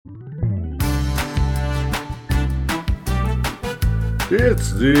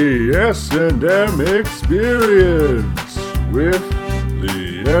It's the S&M Experience with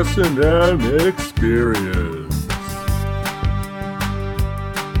the S&M Experience.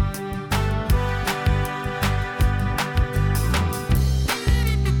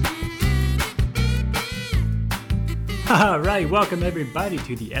 All right, welcome everybody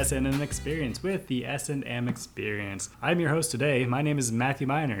to the S&M Experience with the S&M Experience. I'm your host today. My name is Matthew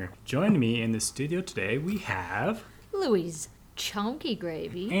Miner. Joining me in the studio today, we have Louise Chunky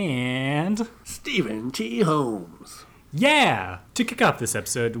Gravy and Stephen T. Holmes. Yeah! To kick off this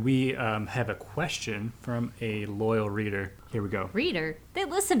episode, we have a question from a loyal reader. Here we go. Reader? They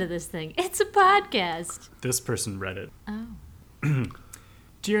listen to this thing. It's a podcast. This person read it. Oh.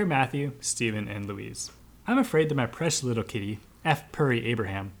 Dear Matthew, Stephen, and Louise, I'm afraid that my precious little kitty, F. Purry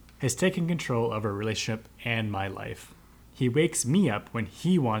Abraham, has taken control of our relationship and my life. He wakes me up when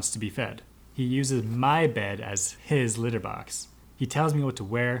he wants to be fed. He uses my bed as his litter box. He tells me what to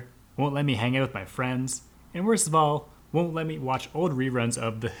wear, won't let me hang out with my friends, and worst of all, won't let me watch old reruns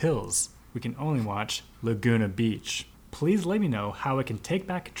of The Hills. We can only watch Laguna Beach. Please let me know how I can take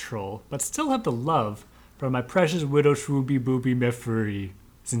back control, but still have the love for my precious widow Shrooby Booby Mefuri.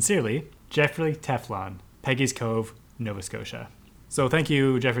 Sincerely, Jeffrey Teflon, Peggy's Cove, Nova Scotia. So thank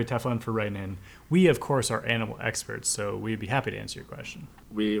you, Jeffrey Teflon, for writing in. We, of course, are animal experts, so we'd be happy to answer your question.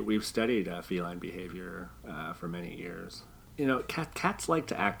 We've studied feline behavior for many years. You know, cats like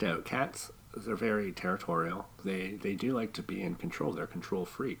to act out. Cats are very territorial. They do like to be in control. They're control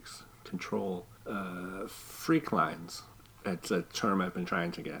freaks. Freaklines. It's a term I've been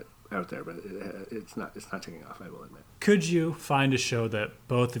trying to get out there, but it's not taking off, I will admit. Could you find a show that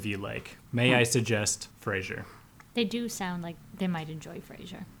both of you like? May I suggest Frasier? They do sound like they might enjoy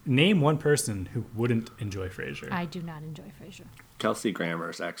Frasier. Name one person who wouldn't enjoy Frasier. I do not enjoy Frasier. Kelsey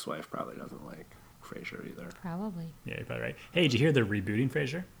Grammer's ex-wife probably doesn't like Frasier either. Probably. Yeah, you're probably right. Hey, did you hear they're rebooting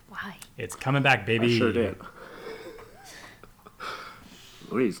Frasier? Why? It's coming back, baby. I sure did.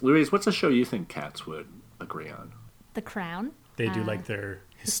 Louise, what's a show you think cats would agree on? The Crown. They do like their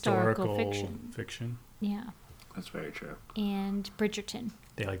historical fiction. Yeah. That's very true. And Bridgerton.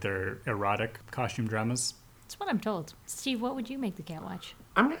 They like their erotic costume dramas. That's what I'm told. Steve, what would you make the cat watch?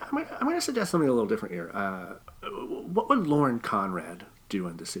 I'm going to suggest something a little different here. What would Lauren Conrad do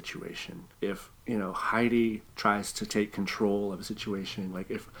in this situation if, Heidi tries to take control of a situation?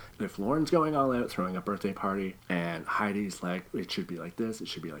 Like if Lauren's going all out, throwing a birthday party, and Heidi's like, it should be like this, it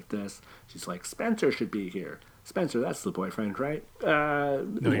should be like this. She's like, Spencer should be here. Spencer, that's the boyfriend, right? No,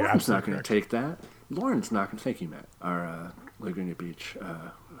 Lauren's not going to take that. Lauren's not going to. Thank you, Matt. Our Laguna Beach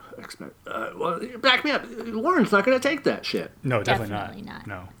expert. Well, back me up. Lauren's not going to take that shit. No, definitely not.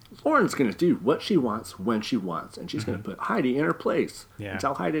 No. Lauren's going to do what she wants when she wants, and she's going to put Heidi in her place and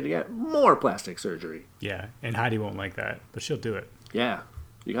tell Heidi to get more plastic surgery. Yeah, and Heidi won't like that, but she'll do it. Yeah.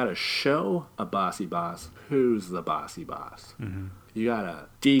 You got to show a bossy boss who's the bossy boss. Mm-hmm. You got to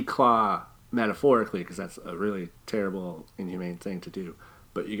declaw metaphorically, because that's a really terrible, inhumane thing to do.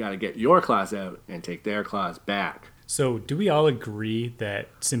 But you got to get your claws out and take their claws back. So do we all agree that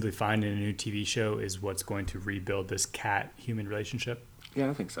simply finding a new TV show is what's going to rebuild this cat-human relationship? Yeah,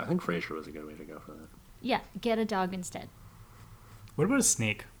 I think so. I think Frasier was a good way to go for that. Yeah, get a dog instead. What about a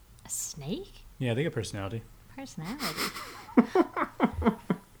snake? A snake? Yeah, they got personality. Personality.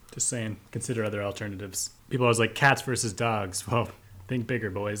 Just saying, consider other alternatives. People are always like, cats versus dogs. Well, think bigger,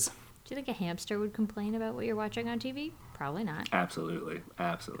 boys. Do you think a hamster would complain about what you're watching on TV? Probably not. Absolutely.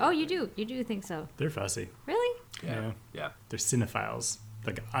 Oh, you do? You do think so? They're fussy. Really? Yeah. They're cinephiles.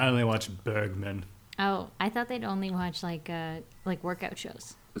 Like, I only watch Bergman. Oh, I thought they'd only watch like workout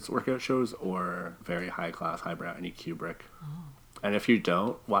shows. It's workout shows or very high-class, highbrow, any Kubrick. Oh. And if you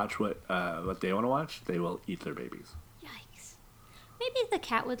don't watch what they want to watch, they will eat their babies. Yikes. Maybe the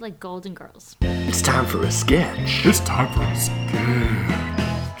cat would like Golden Girls. It's time for a sketch.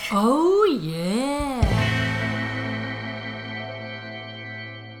 Oh, yeah.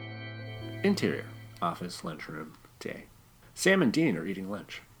 Interior, office, lunchroom, day. Sam and Dean are eating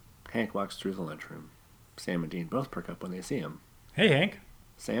lunch. Hank walks through the lunchroom. Sam and Dean both perk up when they see him. Hey, Hank.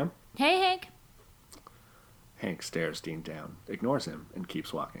 Sam? Hey, Hank. Hank stares Dean down, ignores him, and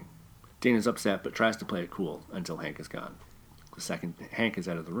keeps walking. Dean is upset but tries to play it cool until Hank is gone. The second Hank is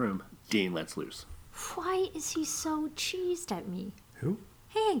out of the room, Dean lets loose. Why is he so cheesed at me? Who?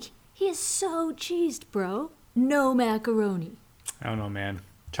 Hank, he is so cheesed, bro. No macaroni. I don't know, man.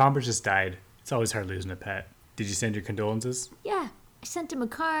 Chomper just died. It's always hard losing a pet. Did you send your condolences? Yeah, I sent him a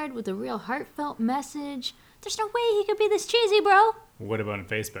card with a real heartfelt message. There's no way he could be this cheesy, bro. What about on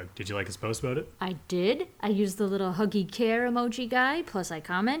Facebook? Did you like his post about it? I did. I used the little huggy care emoji guy, plus I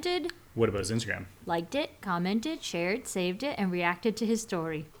commented, What about his Instagram? liked it, commented, shared, saved it, and reacted to his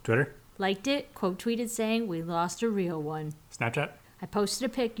story. Twitter? Liked it, quote tweeted saying, "We lost a real one." Snapchat? I posted a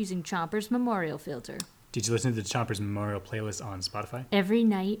pic using Chomper's memorial filter. Did you listen to the Chompers Memorial playlist on Spotify? Every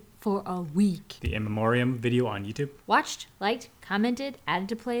night for a week. The In Memoriam video on YouTube? Watched, liked, commented, added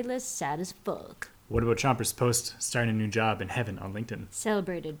to playlist, sad as fuck. What about Chompers' post starting a new job in heaven on LinkedIn?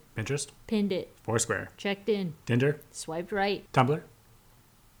 Celebrated, Pinterest? pinned it, Foursquare? checked in, Tinder? swiped right. Tumblr?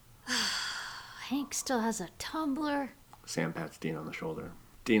 Hank still has a Tumblr. Sam pats Dean on the shoulder.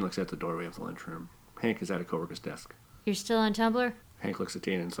 Dean looks at the doorway of the lunchroom. Hank is at a coworker's desk. You're still on Tumblr? Hank looks at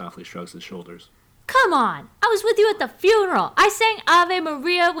Dean and softly shrugs his shoulders. Come on! I was with you at the funeral! I sang Ave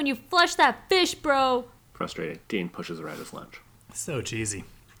Maria when you flushed that fish, bro! Frustrated, Dean pushes her at his lunch. So cheesy.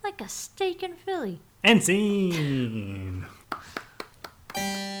 Like a steak in Philly. And scene!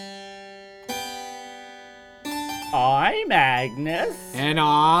 I'm Agnes, And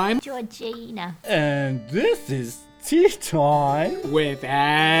I'm Georgina. and this is Tea Time. with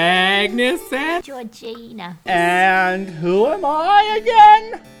Agnes and Georgina. And who am I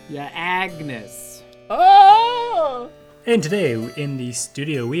again? yeah, Agnes. Oh! And today in the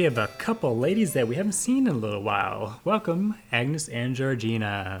studio we have a couple ladies that we haven't seen in a little while. Welcome, Agnes and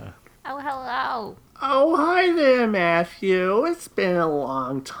Georgina. Oh, hello. Oh, hi there, Matthew. It's been a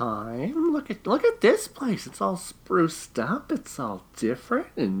long time. Look at this place. It's all spruced up. It's all different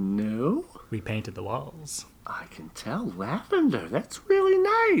and new. We painted the walls. I can tell lavender. That's really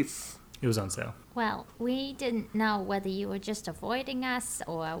nice. It was on sale. Well, we didn't know whether you were just avoiding us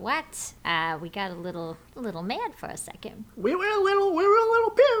or what. We got a little mad for a second. We were a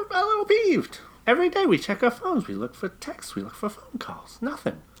little peeved. Every day we check our phones. We look for texts. We look for phone calls.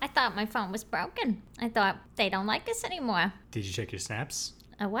 Nothing. I thought my phone was broken. I thought they don't like us anymore. Did you check your snaps?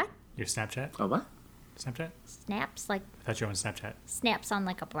 A what? Your Snapchat? Oh, what? Snapchat? Snaps? Like I thought you were on Snapchat. snaps on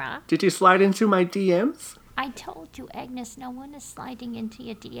like a bra? Did you slide into my DMs? I told you, Agnes, no one is sliding into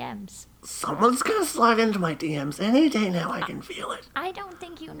your DMs. Someone's gonna slide into my DMs any day now. I can feel it. I don't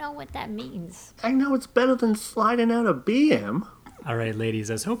think you know what that means. I know it's better than sliding out a BM. All right,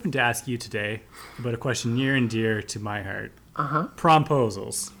 ladies, I was hoping to ask you today about a question near and dear to my heart. Uh-huh.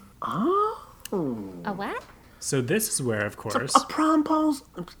 Promposals. Oh. A what? So this is where, of course, A promposal,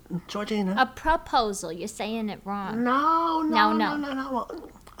 Georgina. A proposal. You're saying it wrong. No. No.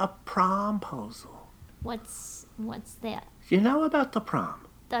 A promposal. What's that? You know about the prom?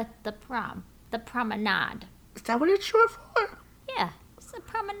 The prom. The promenade. Is that what it's short for? Yeah, it's a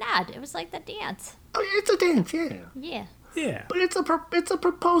promenade. It was like the dance. Oh, it's a dance, yeah. Yeah. yeah. But it's a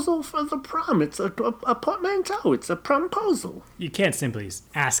proposal for the prom. It's a portmanteau. It's a promposal. You can't simply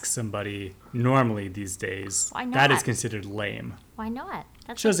ask somebody normally these days. Why That is not? considered lame. Why not?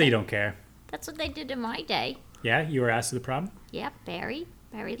 Shows that you don't care. That's what they did in my day. Yeah, you were asked to the prom? Yep, Barry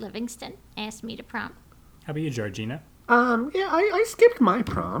Livingston asked me to prom. How about you, Georgina? Yeah, I skipped my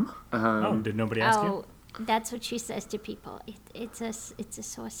prom. Oh, did nobody ask you? Oh, that's what she says to people. It's a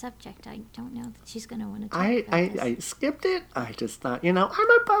sore subject. I don't know that she's gonna want to talk about this. I skipped it. I just thought, I'm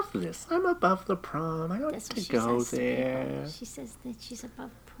above this. I'm above the prom. I don't That's need what to she go says to people. there. She says that she's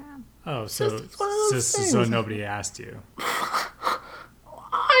above prom. Oh, so it's one of those so things. nobody asked you.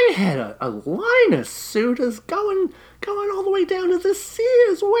 I had a line of suitors going all the way down to the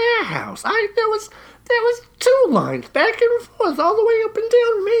Sears warehouse. There was 2 lines back and forth all the way up and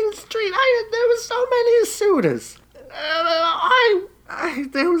down Main Street. There was so many suitors. I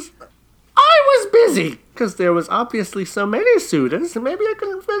was busy because there was obviously so many suitors, and maybe I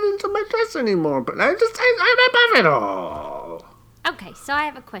couldn't fit into my dress anymore. But I'm above it all. Okay, so I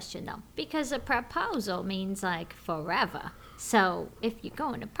have a question though, because a proposal means like forever. So if you're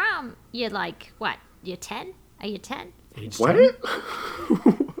going to prom, you're like what? You're 10? Are you 10? Age What? 10?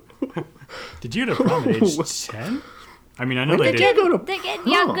 Did you go to prom at age 10? I mean, I know they did did. you go to They're getting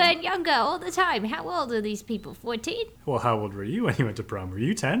prom? younger and younger all the time. How old are these people? 14? Well, how old were you when you went to prom? Were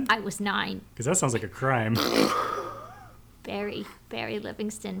you 10? I was 9. Because that sounds like a crime. Barry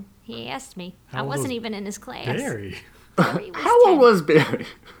Livingston. He asked me. How I old wasn't was even in his class. Barry. Barry was How 10. old was Barry?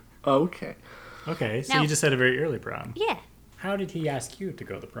 Okay. Okay, so Now- you just had a very early prom. Yeah. How did he ask you to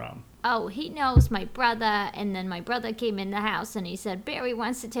go to prom? Oh, he knows my brother, and then my brother came in the house and he said, Barry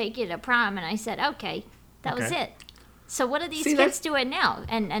wants to take you to prom, and I said, okay. That was Okay. it. So what are these See, kids that's- doing now?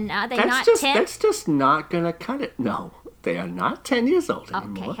 And are they That's not just 10? that's just not gonna cut it. No. They are not 10 years old Okay,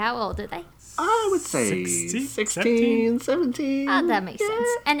 anymore. how old are they? I would say 16, 16, 17. Oh, that makes yeah. sense.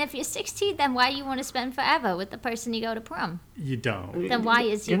 And if you're 16, then why you want to spend forever with the person you go to prom? You don't. Then why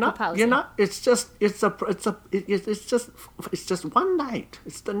is you You're not. proposing? You're not. It's just one night.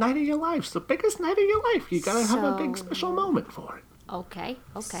 It's the night of your life. It's the biggest night of your life. You gotta have a big So- special moment for it. Okay.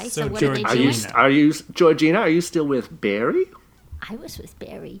 So So what are they Georgina- doing? Are you Georgina? Are you still with Barry? I was with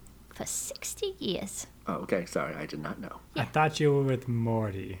Barry for 60 years. Oh, okay. Sorry, I did not know. I thought you were with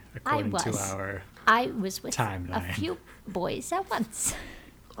Morty, according to was. our. I was with Timeline. a few boys at once.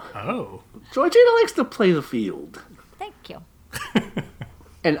 Oh. Georgina likes to play the field. Thank you.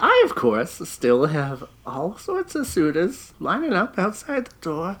 And I, of course, still have all sorts of suitors lining up outside the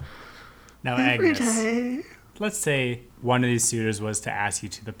door Now, every Agnes, day. let's say one of these suitors was to ask you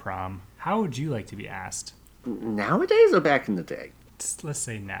to the prom. How would you like to be asked? Nowadays or back in the day? Just, let's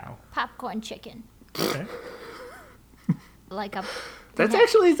say now. Popcorn chicken. Okay. Like a. That's Yeah.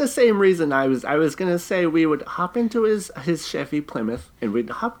 actually the same reason I was gonna say we would hop into his Chevy Plymouth and we'd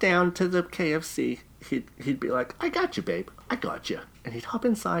hop down to the KFC. He'd be like, "I got you, babe. I got you." And he'd hop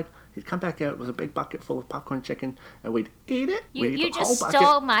inside. He'd come back out with a big bucket full of popcorn chicken, and we'd eat it. You, We'd eat you the just whole bucket.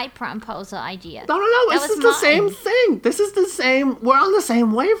 stole my promposal idea. No. That This was is the same mine. thing. This is the same. We're on the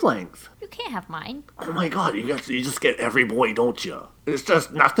same wavelength. You can't have mine. Oh my God! You just get every boy, don't you? It's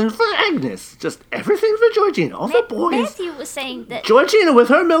just nothing for Agnes. Just everything for Georgina. All the boys. Matthew was saying that. Georgina with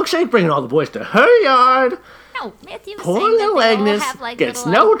her milkshake, bringing all the boys to her yard. No, Matthew was Poor saying that little they all Agnes have like gets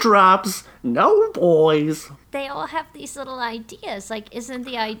little, no drops, no boys. They all have these little ideas. Like, isn't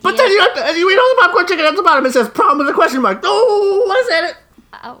the idea? But then you read all the popcorn chicken at the bottom. It says prom with a question mark. Oh, what is that?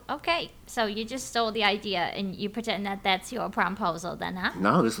 Oh, okay. So you just stole the idea and you pretend that that's your promposal, then, huh?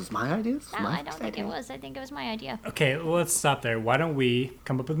 No, this was my idea. This was No, my I don't think it was. I think it was my idea. Okay, well, let's stop there. Why don't we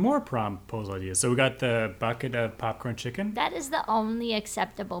come up with more promposal ideas? So we got the bucket of popcorn chicken. That is the only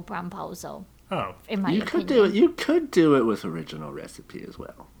acceptable promposal, Oh, in my You opinion. could do it. You could do it with original recipe as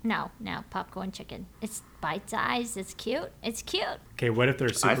well. No, popcorn chicken. It's bite-sized. It's cute. It's cute. okay. What if they're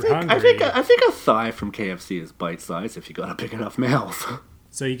super I think. hungry? I think a thigh from KFC is bite size if you got a big enough mouth.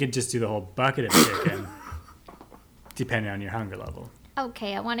 So you could just do the whole bucket of chicken, depending on your hunger level.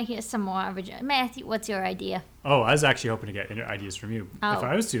 Okay, I want to hear some more original. Matthew, what's your idea? Oh, I was actually hoping to get ideas from you. Oh. If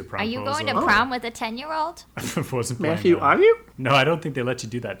I was to do a Are you going to promposal- prom with a 10-year-old? wasn't planning Matthew, on it. are you? No, I don't think they let you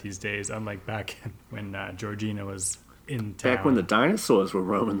do that these days. Unlike back when Georgina was in town. Back when the dinosaurs were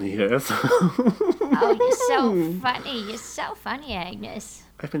roaming the earth. Oh, you're so funny. You're so funny, Agnes.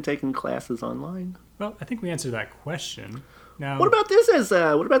 I've been taking classes online. Well, I think we answered that question. Now, What about this as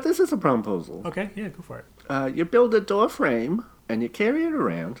a promposal? Okay, yeah, go for it. You build a door frame and you carry it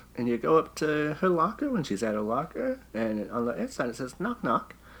around and you go up to her locker when she's at her locker and on the inside it says knock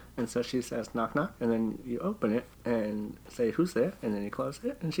knock, and so she says knock knock, and then you open it and say who's there, and then you close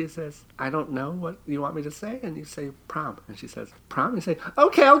it and she says I don't know what you want me to say, and you say prom, and she says prom, and you say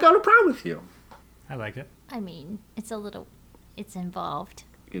okay, I'll go to prom with you. I like it. I mean, it's involved.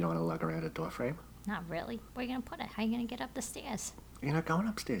 You don't want to lug around a door frame. Not really. Where are you going to put it? How are you going to get up the stairs? You're not going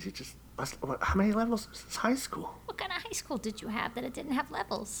upstairs. You just how many levels is this high school? What kind of high school did you have that it didn't have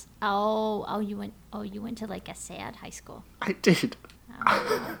levels? Oh, you went to like a sad high school. I did.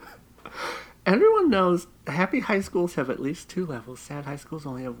 Oh, Everyone knows happy high schools have at least 2 levels. Sad high schools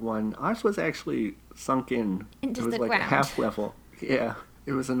only have 1. Ours was actually sunk in. Into It was the like ground. a half level. Yeah.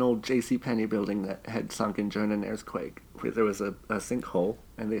 It was an old JCPenney building that had sunk in during an earthquake. Where there was a sinkhole,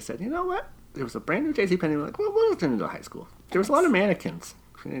 and they said, you know what? There was a brand new JCPenney. We're like, well, we'll turn it into a high school. There was a lot of mannequins.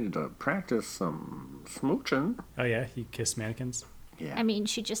 We needed to practice some smooching. Oh yeah, you kiss mannequins. Yeah. I mean,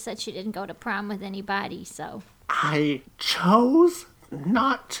 she just said she didn't go to prom with anybody, so. I chose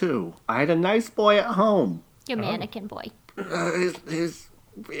not to. I had a nice boy at home. Your mannequin boy.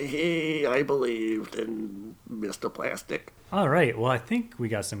 He, I believed in Mr. Plastic. All right. Well, I think we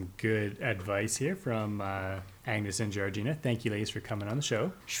got some good advice here from Agnes and Georgina. Thank you, ladies, for coming on the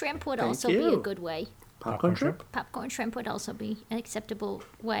show. Shrimp would Thank also be a you. good way. Popcorn shrimp? Popcorn shrimp would also be an acceptable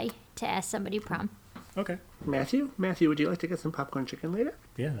way to ask somebody to prom. Okay. Matthew, would you like to get some popcorn chicken later?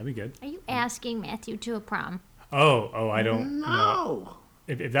 Yeah, that'd be good. Are you asking Matthew to a prom? Oh, I don't. No.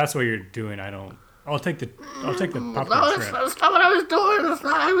 If that's what you're doing, I don't. I'll take the popcorn No, shrimp. that's not what I was doing. It's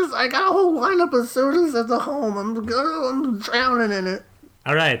not, I got a whole lineup of sodas at the home. I'm drowning in it.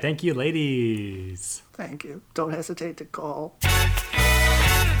 All right. Thank you, ladies. Thank you. Don't hesitate to call.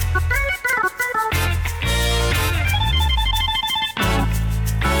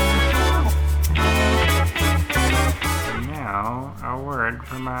 Now, a word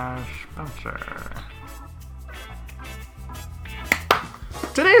from our sponsor.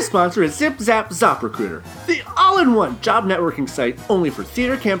 Today's sponsor is Zip Zap ZocRecruiter, the all-in-one job networking site only for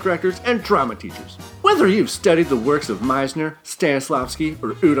theater camp directors and drama teachers. Whether you've studied the works of Meisner, Stanislavski,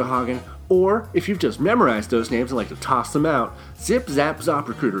 or Uta Hagen, or if you've just memorized those names and like to toss them out, Zip Zap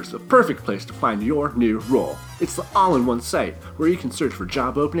ZocRecruiter is the perfect place to find your new role. It's the all-in-one site where you can search for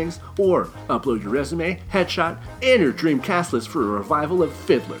job openings or upload your resume, headshot, and your dream cast list for a revival of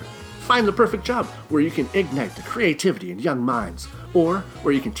Fiddler. Find the perfect job where you can ignite the creativity in young minds, or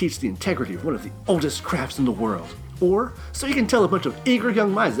where you can teach the integrity of one of the oldest crafts in the world, or so you can tell a bunch of eager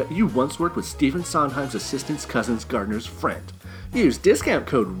young minds that you once worked with Stephen Sondheim's assistant's cousin's gardener's friend. Use discount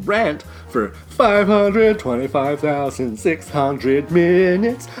code RANT for 525,600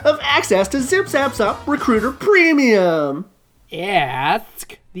 minutes of access to Zip Zap Zop Recruiter Premium.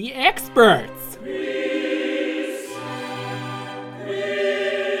 Ask the experts.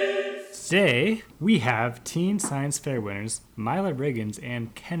 Today, we have Teen Science Fair winners Mila Riggins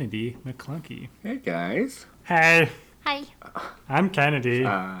and Kennedy McClunky. Hey guys. Hey, Hi, I'm Kennedy.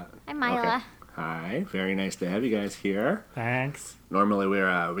 I'm Mila. Okay. Hi, very nice to have you guys here. Thanks. Normally we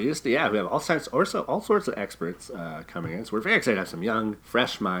have all sorts of experts coming in. So we're very excited to have some young,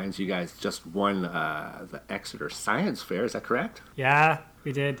 fresh minds. You guys just won the Exeter Science Fair, is that correct? Yeah,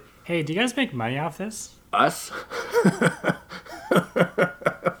 we did. Hey, do you guys make money off this? Us?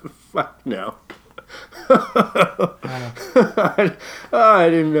 Fuck no. I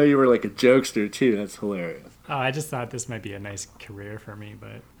didn't know you were like a jokester too. That's hilarious. Oh, I just thought this might be a nice career for me,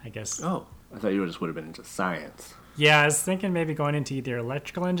 but I guess... Oh, I thought you just would have been into science. Yeah, I was thinking maybe going into either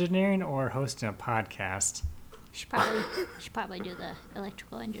electrical engineering or hosting a podcast. Should probably do the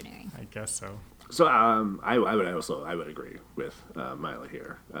electrical engineering. I guess so. So I would agree with Mila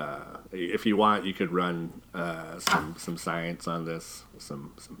here. If you want, you could run some science on this,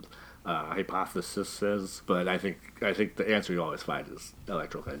 some hypotheses, but I think the answer you always find is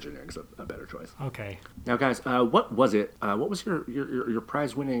electrical engineering is a better choice. Okay. Now, guys, what was it? What was your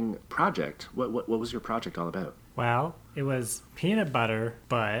prize-winning project? What was your project all about? Well, it was peanut butter,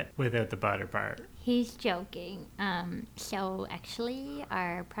 but without the butter part. He's joking. So actually,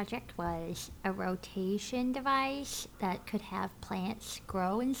 our project was a rotation device that could have plants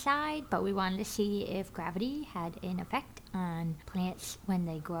grow inside, but we wanted to see if gravity had an effect on plants when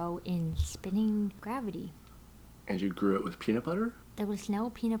they grow in spinning gravity. And you grew it with peanut butter? There was no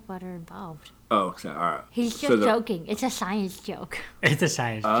peanut butter involved. Oh, so, all right. He's just joking. It's a science joke. It's a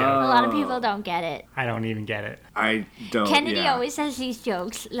science joke. A lot of people don't get it. I don't even get it. I don't. Kennedy yeah. always says these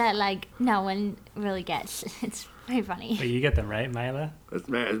jokes that like no one really gets. It's very funny. But you get them right, Mila?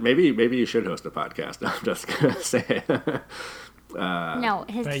 Maybe you should host a podcast. I'm just gonna say it. No,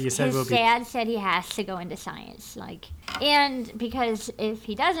 his dad said he has to go into science, and because if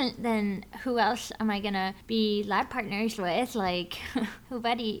he doesn't, then who else am I gonna be lab partners with? Like, who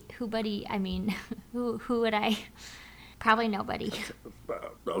would I? Probably nobody.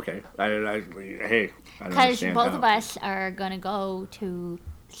 Okay, hey, because both of us are gonna go to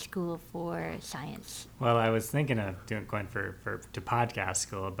school for science. Well, I was thinking of going to podcast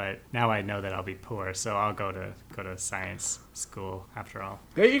school, but now I know that I'll be poor, so I'll go to science school after all.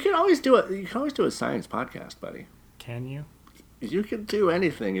 Hey, you can always do it. You can always do a science podcast, buddy. Can you? You can do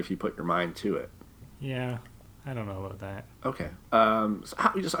anything if you put your mind to it. Yeah, I don't know about that. Okay. So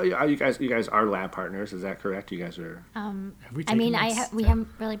are you guys are lab partners? Is that correct? You guys are. We haven't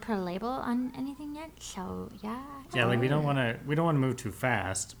really put a label on anything yet, so yeah. Yeah, like we don't want to move too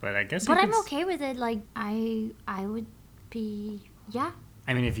fast, but I guess. But I'm okay with it. Like I would be, yeah.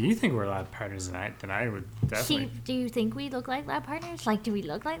 I mean, if you think we're lab partners, then I would definitely. See, do you think we look like lab partners? Like, do we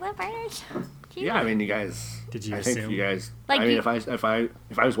look like lab partners? Yeah, I mean, you guys. Did you I assume? think you guys. Like I mean, if I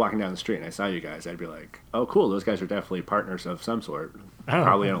was walking down the street and I saw you guys, I'd be like, oh, cool, those guys are definitely partners of some sort. Oh.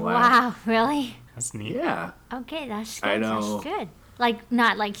 Probably in a lab. Wow, really? That's neat. Yeah. Okay, that's good. I know. That's good. Like,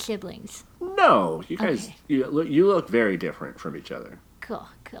 not like siblings. No, you guys. Okay. You look very different from each other. Cool.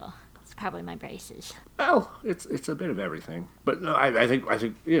 It's probably my braces. Well, it's a bit of everything, but no, I think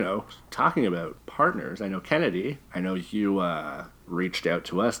talking about partners. I know Kennedy. I know you reached out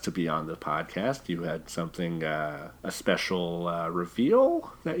to us to be on the podcast. You had something a special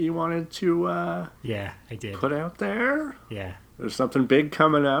reveal that you wanted to Yeah, I did. put out there. Yeah. There's something big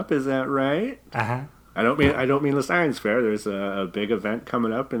coming up. Is that right? Uh-huh. I don't mean the science fair. There's a big event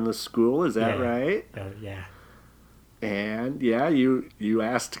coming up in the school. Is that right? Yeah. And yeah, you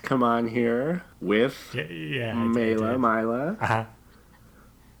asked to come on here with Mila. Uh-huh.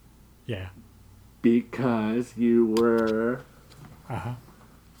 Yeah. Because you were. Uh-huh.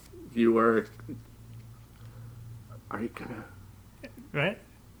 You were. Are you gonna? What?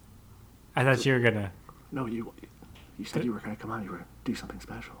 I thought you were gonna. No, you said you were gonna come on. You were. do something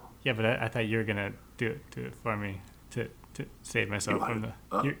special. Yeah, but I thought you were gonna do it for me to save myself from the.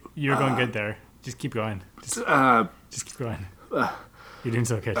 You're going good there. Just keep going. Just keep going. You're doing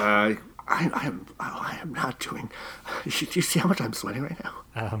so good. I am not doing. Do you see how much I'm sweating right now?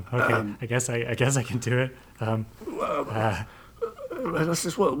 Okay. I guess I can do it. Let's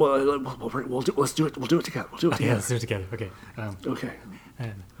just we'll do let's do it. We'll do it together. We'll do it Yeah, together. let's do it together. Okay. Okay.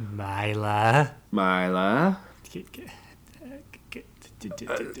 Myla.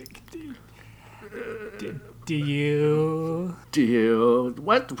 Do you?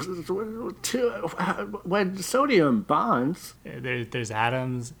 What? When sodium bonds? There's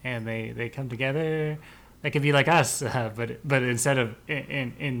atoms and they come together. That could be like us, but instead of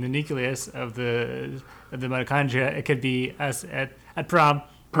in the nucleus of the mitochondria, it could be us at prom.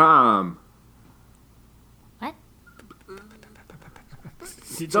 Prom. What?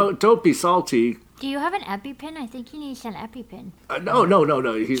 Don't be salty. Do you have an EpiPen? I think he needs an EpiPen. No.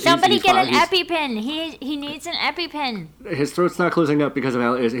 Somebody he's get fine. an EpiPen. He needs an EpiPen. His throat's not closing up because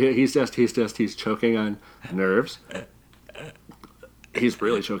of he's choking on nerves. He's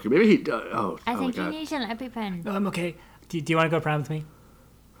really choking. Maybe he. I think my he God. needs an EpiPen. No, I'm okay. Do you want to go to prom with me?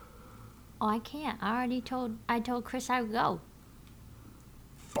 Oh, I can't. I told Chris I would go.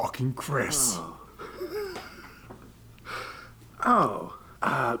 Fucking Chris.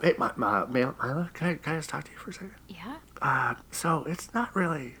 Hey, Myla, can I just talk to you for a second? Yeah. So it's not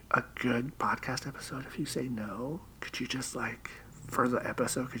really a good podcast episode if you say no. Could you just for the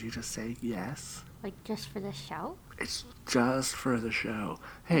episode, could you just say yes? Like just for the show? It's just for the show.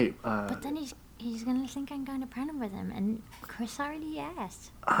 Hey, But then he's gonna think I'm going to prom with him, and Chris already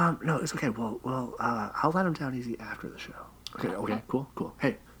asked. no, it's okay. Well, I'll let him down easy after the show. Okay, cool.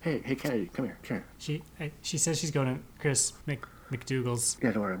 Hey, Kennedy, come here. She says she's going to Chris McDougal's.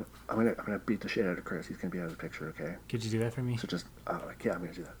 Yeah, don't worry. I'm gonna beat the shit out of Chris. He's gonna be out of the picture, okay? Could you do that for me? So just, yeah, I'm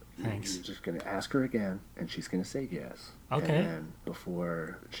gonna do that. Thanks. You're just gonna ask her again, and she's gonna say yes. Okay. And then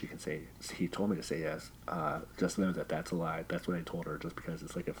before she can say, he told me to say yes. Just know that that's a lie. That's what I told her, just because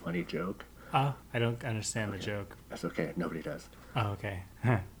it's like a funny joke. Oh, I don't understand the joke. That's okay. Nobody does. Oh, okay.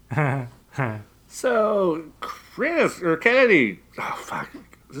 So, Chris or Kennedy. Oh fuck.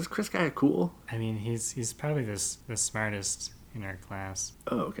 Is this Chris guy cool? I mean, he's probably the smartest in our class.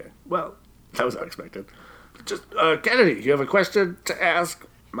 Oh, okay. Well, that was unexpected. Just, Kennedy, you have a question to ask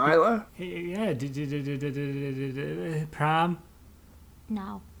Myla? Yeah. Prom?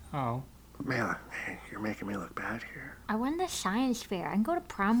 No. Oh. Myla, hey, you're making me look bad here. I won the science fair. I can go to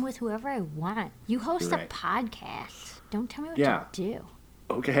prom with whoever I want. You host You're right. a podcast. Don't tell me what Yeah. to do.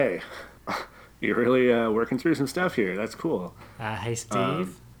 Okay. You're really working through some stuff here. That's cool. Hey,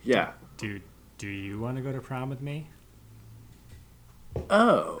 Steve. Yeah. Do you want to go to prom with me?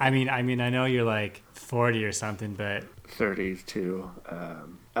 Oh. I mean, I know you're like 40 or something, but 32.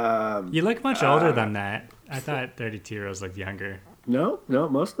 you look much older than that. I thought 32-year-olds looked younger. No,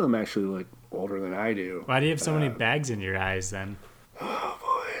 most of them actually look older than I do. Why do you have so many bags in your eyes then? Oh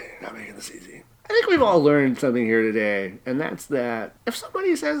boy, you're not making this easy. I think we've all learned something here today, and that's that if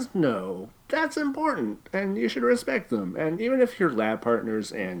somebody says no, that's important, and you should respect them. And even if you're lab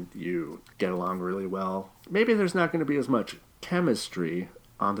partners and you get along really well, maybe there's not going to be as much chemistry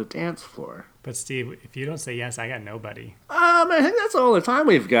on the dance floor. But Steve, if you don't say yes, I got nobody. I think that's all the time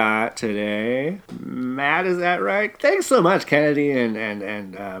we've got today. Matt, is that right? Thanks so much, Kennedy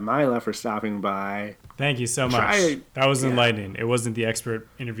and Myla, for stopping by. Thank you so much. That was enlightening. It wasn't the expert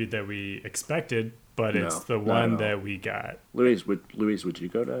interview that we expected, but it's the one that we got. Louise, would you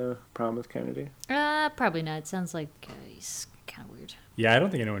go to prom with Kennedy? Probably not. It sounds like he's kind of weird. Yeah, I don't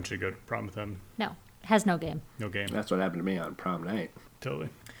think anyone should go to prom with him. No, has no game. No game. That's what happened to me on prom night. Totally.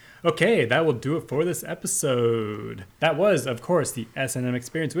 Okay, that will do it for this episode. That was, of course, the S&M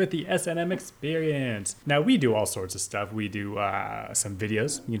Experience with the S&M Experience. Now, we do all sorts of stuff. We do some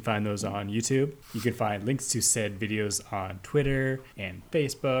videos. You can find those on YouTube. You can find links to said videos on Twitter and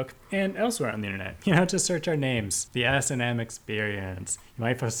Facebook and elsewhere on the internet. You know, just search our names, the S&M Experience. You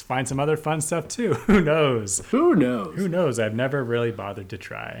might find some other fun stuff, too. Who knows? Who knows? Who knows? I've never really bothered to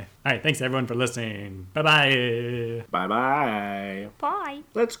try. All right, thanks, everyone, for listening. Bye-bye. Bye-bye. Bye.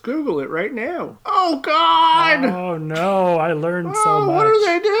 Let's Google it right now. Oh, God! Oh no, I learned so much. What are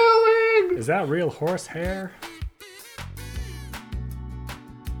they doing? Is that real horse hair?